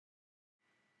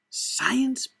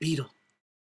Science Beetle.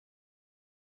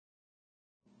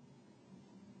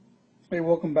 Hey,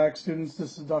 welcome back, students.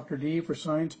 This is Dr. D for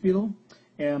Science Beetle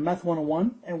and Math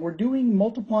 101, and we're doing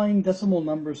multiplying decimal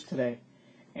numbers today.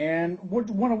 And what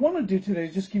I want to do today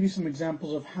is just give you some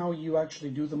examples of how you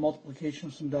actually do the multiplication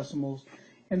of some decimals,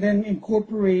 and then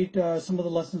incorporate some of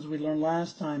the lessons we learned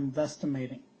last time of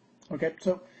estimating. Okay,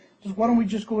 so why don't we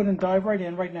just go ahead and dive right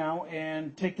in right now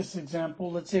and take this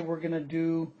example. Let's say we're going to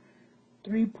do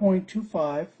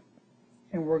 3.25,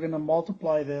 and we're going to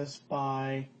multiply this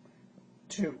by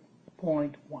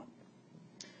 2.1.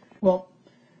 Well,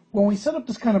 when we set up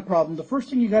this kind of problem, the first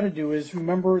thing you got to do is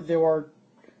remember there are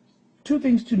two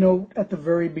things to note at the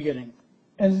very beginning.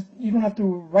 And you don't have to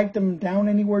write them down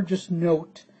anywhere, just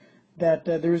note that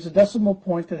there is a decimal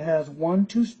point that has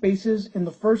 2 spaces in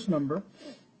the first number,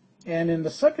 and in the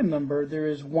second number there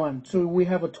is 1. So we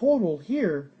have a total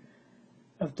here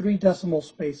of 3 decimal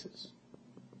spaces.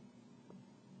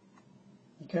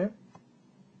 Okay?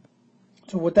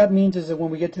 So what that means is that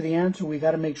when we get to the answer, we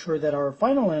got to make sure that our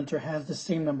final answer has the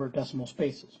same number of decimal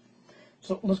spaces.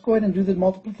 So let's go ahead and do the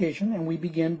multiplication, and we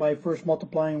begin by first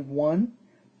multiplying 1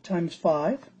 times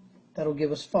 5. That'll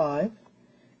give us 5.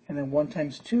 And then 1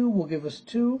 times 2 will give us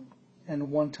 2. And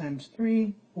 1 times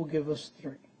 3 will give us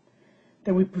 3.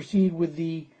 Then we proceed with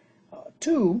the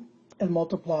 2 and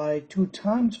multiply 2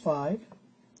 times 5.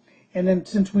 And then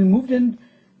since we moved in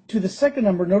to the second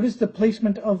number, notice the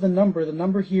placement of the number. The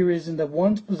number here is in the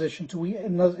 1's position, so we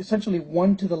essentially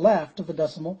 1 to the left of the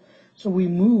decimal. So we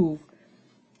move,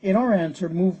 in our answer,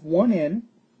 move 1 in,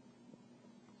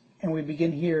 and we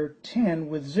begin here 10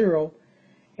 with 0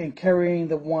 and carrying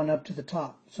the 1 up to the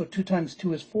top. So 2 times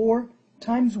 2 is 4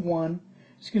 times 1,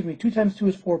 2 times 2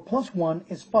 is 4 plus 1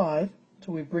 is 5.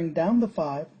 So we bring down the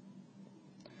 5.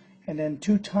 And then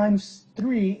 2 times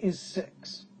 3 is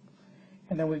 6.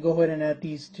 And then we go ahead and add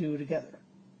these two together.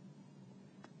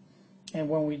 And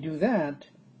when we do that,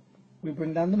 we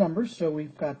bring down the numbers. So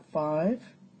we've got 5,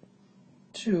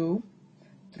 2,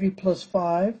 3 plus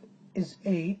 5 is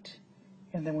 8,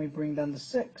 and then we bring down the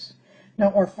 6.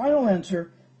 Now our final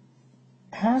answer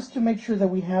has to make sure that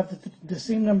we have the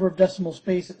same number of decimal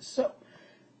spaces. So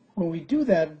when we do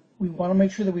that, we want to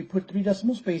make sure that we put 3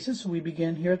 decimal spaces. So we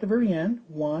begin here at the very end,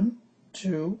 1,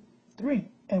 2, 3,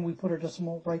 and we put our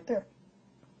decimal right there.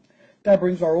 That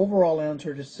brings our overall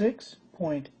answer to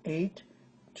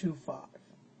 6.825.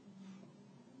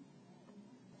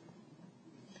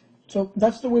 So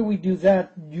that's the way we do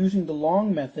that using the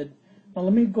long method. Now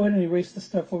let me go ahead and erase the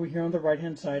stuff over here on the right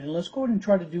hand side, and let's go ahead and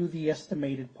try to do the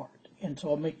estimated part. And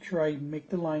so I'll make sure I make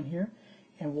the line here,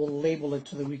 and we'll label it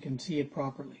so that we can see it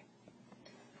properly.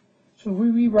 So if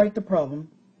we rewrite the problem,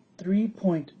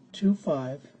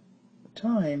 3.25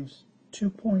 times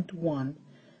 2.1,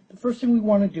 the first thing we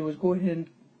want to do is go ahead and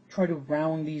try to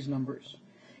round these numbers.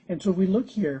 And so if we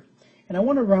look here, and I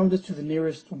want to round this to the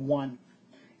nearest 1.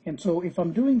 And so if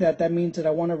I'm doing that, that means that I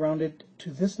want to round it to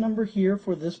this number here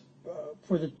for this,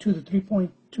 to the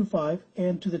 3.25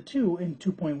 and to the 2 in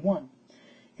 2.1.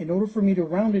 In order for me to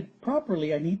round it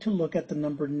properly, I need to look at the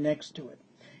number next to it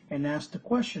and ask the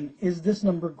question, is this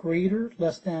number greater,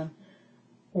 less than,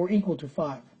 or equal to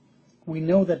 5? We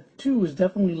know that 2 is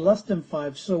definitely less than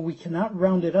 5, so we cannot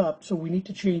round it up, so we need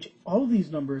to change all of these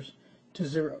numbers to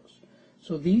zeros.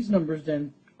 So these numbers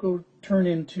then turn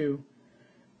into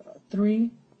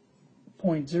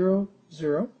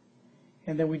 3.00,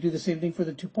 and then we do the same thing for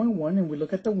the 2.1, and we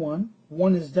look at the 1.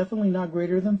 1 is definitely not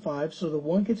greater than 5, so the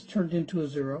 1 gets turned into a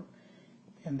 0,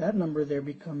 and that number there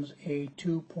becomes a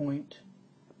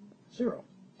 2.0.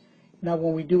 Now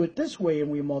when we do it this way and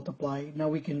we multiply, now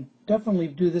we can definitely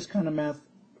do this kind of math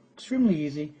extremely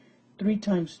easy. 3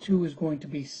 times 2 is going to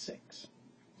be 6.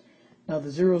 Now the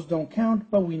zeros don't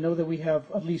count, but we know that we have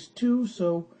at least 2,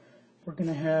 so we're going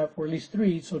to have, or at least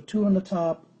 3, so 2 on the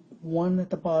top, 1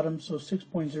 at the bottom, so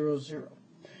 6.00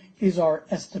 is our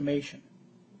estimation.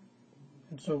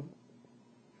 And so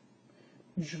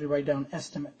usually write down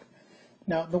estimate.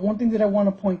 Now the one thing that I want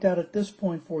to point out at this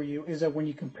point for you is that when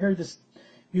you compare this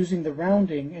using the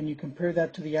rounding and you compare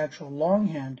that to the actual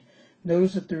longhand,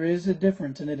 notice that there is a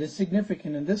difference, and it is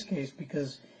significant in this case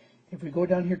because if we go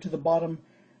down here to the bottom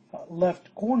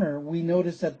left corner, we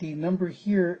notice that the number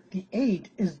here, the 8,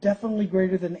 is definitely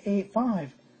greater than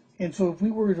 5. And so if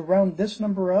we were to round this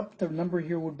number up, the number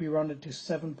here would be rounded to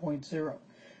 7.0,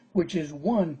 which is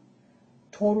 1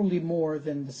 totally more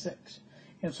than the 6.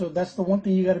 And so that's the one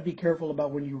thing you got to be careful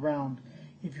about when you round.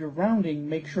 If you're rounding,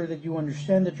 make sure that you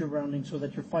understand that you're rounding so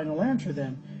that your final answer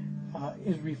then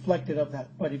is reflected of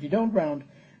that. But if you don't round,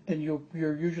 then you're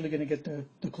usually going to get the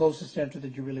closest answer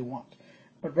that you really want.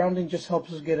 but rounding just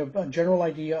helps us get a general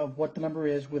idea of what the number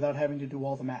is without having to do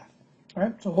all the math. All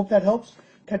right, so hope that helps.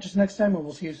 Catch us next time, and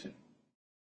we'll see you soon.